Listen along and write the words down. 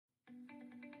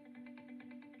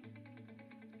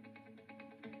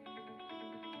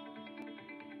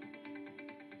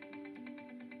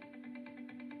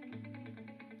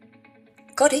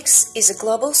Codex is a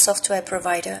global software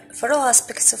provider for all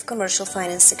aspects of commercial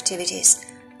finance activities.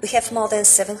 We have more than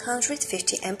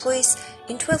 750 employees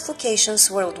in 12 locations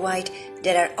worldwide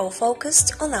that are all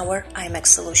focused on our iMX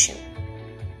solution.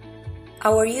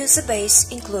 Our user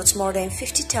base includes more than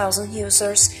 50,000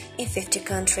 users in 50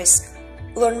 countries.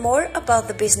 Learn more about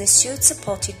the business suite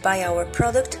supported by our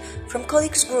product from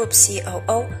Codex Group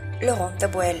COO Laurent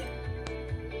Tabouel.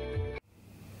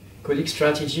 Codex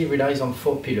strategy relies on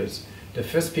 4 pillars. The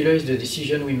first pillar is the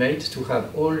decision we made to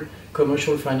have all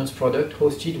commercial finance products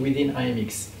hosted within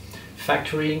iMX.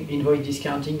 Factoring, invoice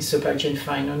discounting, supply chain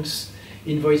finance,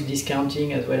 invoice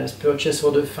discounting, as well as purchase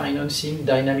order financing,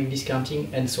 dynamic discounting,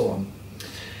 and so on.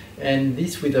 And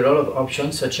this with a lot of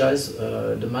options such as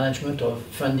the management of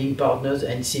funding partners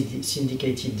and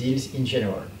syndicated deals in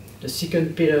general. The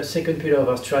second pillar of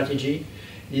our strategy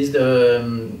is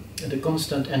the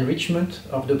constant enrichment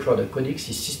of the product. Codex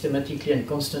is systematically and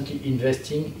constantly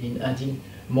investing in adding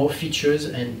more features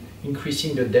and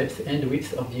increasing the depth and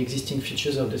width of the existing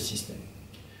features of the system.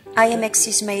 iMX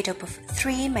is made up of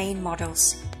 3 main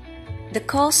models. The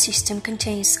core system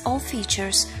contains all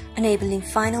features enabling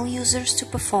final users to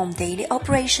perform daily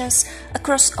operations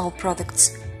across all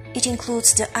products. It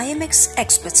includes the iMX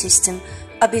Expert System,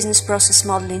 a business process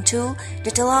modeling tool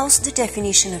that allows the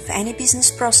definition of any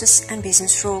business process and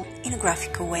business rule in a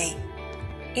graphical way.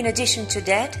 In addition to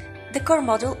that, the core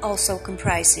model also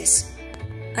comprises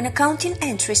an accounting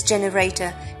entries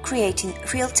generator creating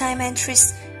real-time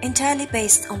entries entirely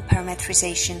based on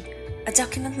parameterization, a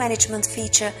document management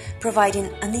feature providing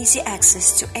an easy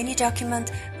access to any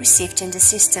document received in the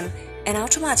system and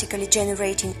automatically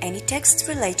generating any text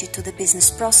related to the business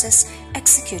process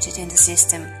executed in the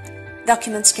system.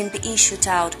 Documents can be issued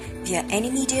out via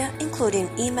any media, including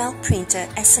email, printer,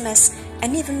 SMS,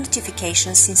 and even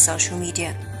notifications in social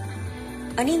media.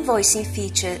 An invoicing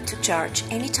feature to charge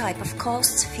any type of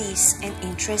costs, fees, and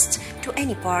interest to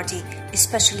any party,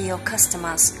 especially your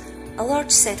customers. A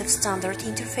large set of standard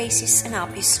interfaces and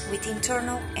APIs with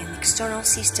internal and external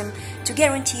system to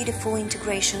guarantee the full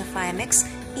integration of iMX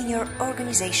in your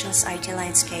organization's IT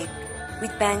landscape,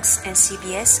 with banks and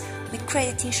CBS, with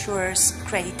credit insurers,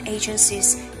 credit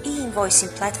agencies, e-invoicing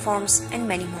platforms, and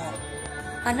many more.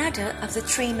 Another of the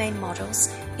 3 main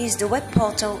models is the web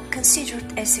portal,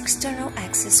 considered as external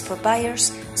access for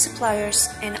buyers, suppliers,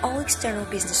 and all external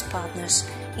business partners,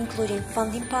 including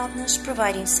funding partners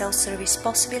providing self-service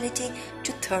possibility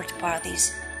to third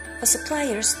parties. For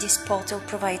suppliers, this portal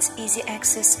provides easy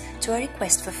access to a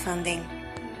request for funding.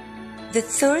 The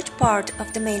third part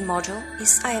of the main module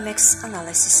is iMX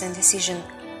Analysis and Decision,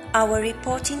 our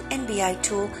reporting and BI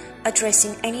tool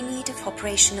addressing any need of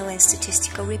operational and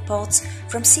statistical reports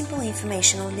from simple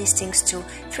informational listings to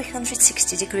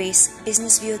 360-degree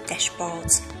business view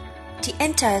dashboards. The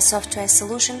entire software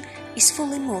solution is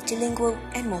fully multilingual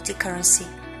and multi-currency.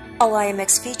 All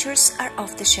iMX features are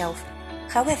off-the-shelf.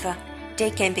 However,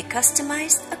 they can be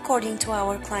customized according to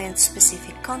our client's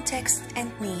specific context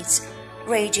and needs,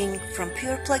 ranging from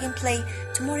pure plug-and-play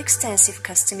to more extensive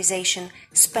customization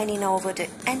spanning over the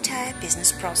entire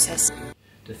business process.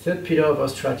 The third pillar of our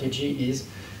strategy is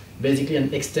basically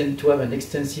to have an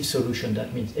extensive solution.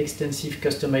 That means extensive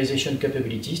customization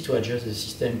capabilities to adjust the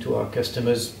system to our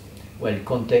customers'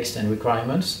 context and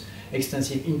requirements,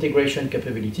 extensive integration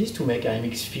capabilities to make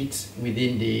iMX fit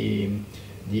within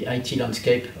the IT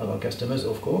landscape of our customers,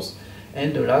 of course.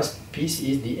 And the last piece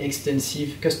is the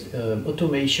extensive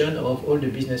automation of all the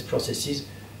business processes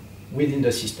within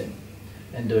the system.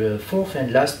 And the fourth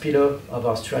and last pillar of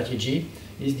our strategy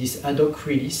is this ad hoc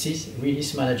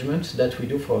release management that we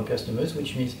do for our customers,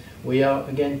 which means we are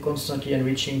again constantly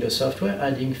enriching the software,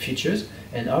 adding features,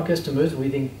 and our customers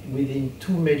within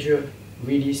 2 major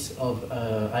releases of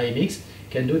iMX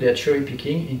can do their cherry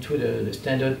picking into the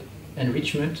standard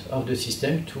enrichment of the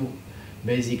system to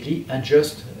basically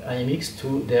adjust iMX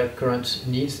to their current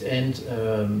needs and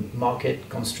market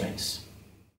constraints.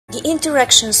 The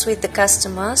interactions with the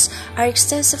customers are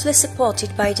extensively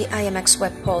supported by the iMX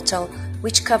web portal,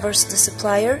 which covers the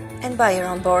supplier and buyer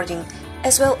onboarding,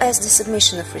 as well as the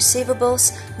submission of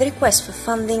receivables, the request for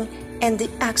funding, and the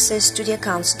access to the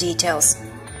account's details.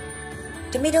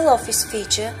 The middle office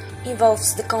feature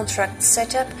involves the contract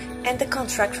setup and the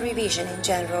contract revision in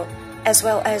general, as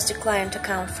well as the client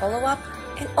account follow-up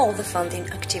and all the funding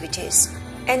activities.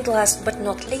 And last but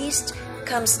not least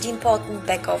comes the important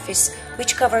back office,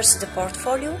 which covers the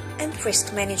portfolio and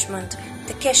risk management,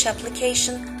 the cash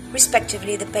application,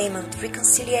 respectively the payment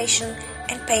reconciliation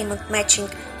and payment matching,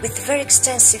 with a very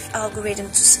extensive algorithm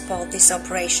to support these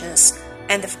operations,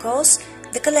 and of course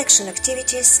the collection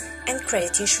activities and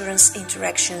credit insurance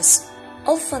interactions.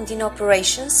 All funding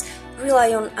operations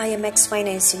rely on iMX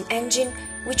financing engine,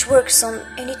 which works on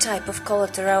any type of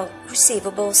collateral,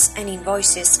 receivables and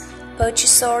invoices,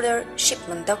 purchase order,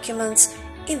 shipment documents,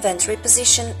 inventory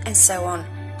position, and so on.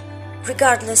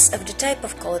 Regardless of the type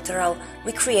of collateral,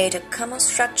 we create a common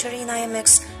structure in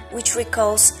iMX which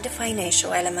recalls the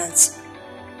financial elements.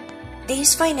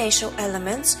 These financial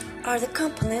elements are the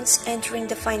components entering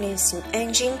the financing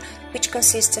engine, which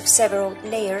consists of several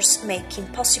layers, making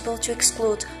possible to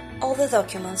exclude all the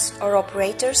documents or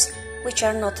operators which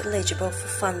are not eligible for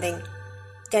funding.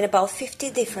 Then about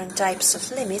 50 different types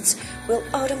of limits will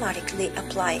automatically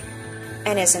apply.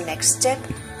 And as a next step,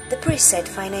 the preset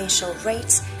financial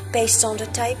rates based on the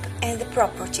type and the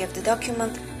property of the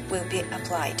document will be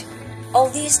applied. All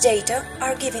these data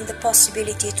are given the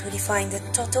possibility to define the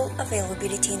total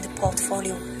availability in the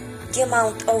portfolio, the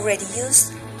amount already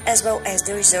used, as well as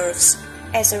the reserves.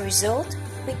 As a result,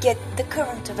 we get the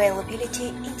current availability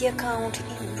in the account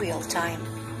in real time.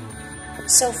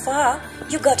 So far,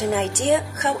 you got an idea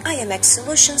how iMX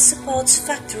Solutions supports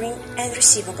factoring and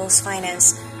receivables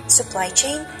finance, supply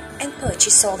chain and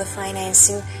purchase order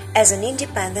financing as an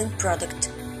independent product.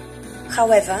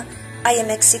 However,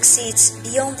 iMX exceeds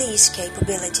beyond these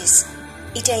capabilities.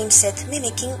 It aims at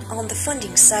mimicking on the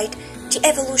funding side the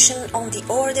evolution on the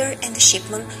order and the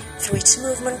shipment through its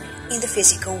movement in the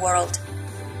physical world.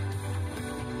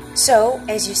 So,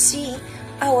 as you see,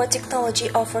 our technology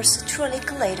offers a truly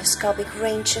kaleidoscopic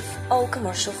range of all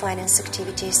commercial finance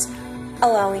activities,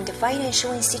 allowing the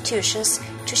financial institutions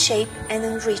to shape and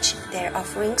enrich their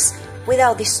offerings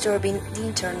without disturbing the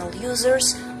internal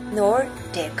users nor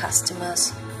their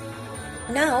customers.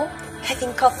 Now,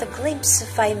 having caught a glimpse of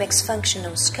iMX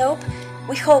functional scope,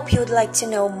 we hope you would like to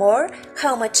know more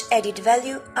how much added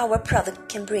value our product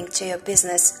can bring to your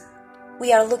business.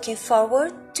 We are looking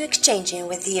forward to exchanging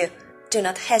with you. Do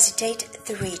not hesitate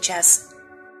to reach us.